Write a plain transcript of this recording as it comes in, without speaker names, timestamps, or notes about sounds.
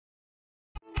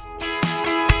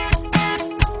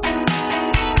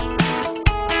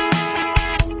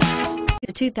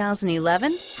The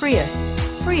 2011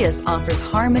 Prius. Prius offers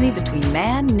harmony between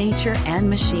man, nature, and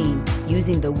machine.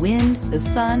 Using the wind, the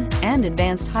sun, and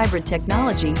advanced hybrid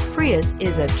technology, Prius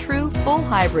is a true full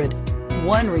hybrid.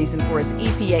 One reason for its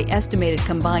EPA estimated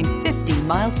combined 50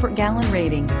 miles per gallon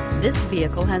rating. This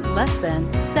vehicle has less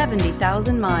than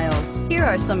 70,000 miles. Here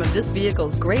are some of this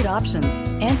vehicle's great options: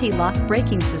 anti-lock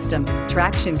braking system,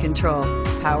 traction control,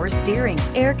 power steering,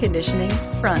 air conditioning,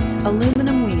 front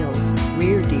aluminum wheels,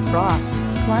 rear defrost,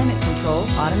 climate control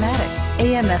automatic,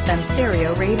 AM/FM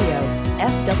stereo radio,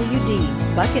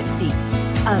 FWD, bucket seats.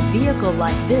 A vehicle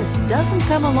like this doesn't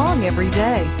come along every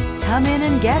day. Come in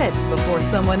and get it before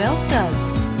someone else does.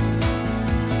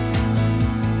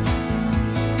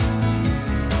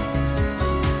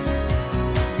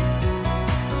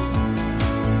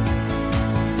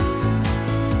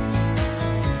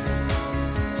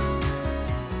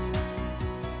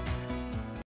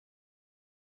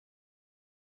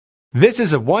 This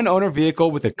is a one-owner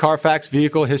vehicle with a Carfax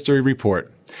Vehicle History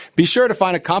Report. Be sure to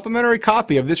find a complimentary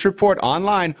copy of this report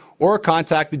online or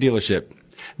contact the dealership.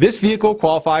 This vehicle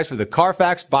qualifies for the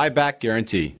Carfax Buyback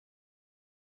Guarantee.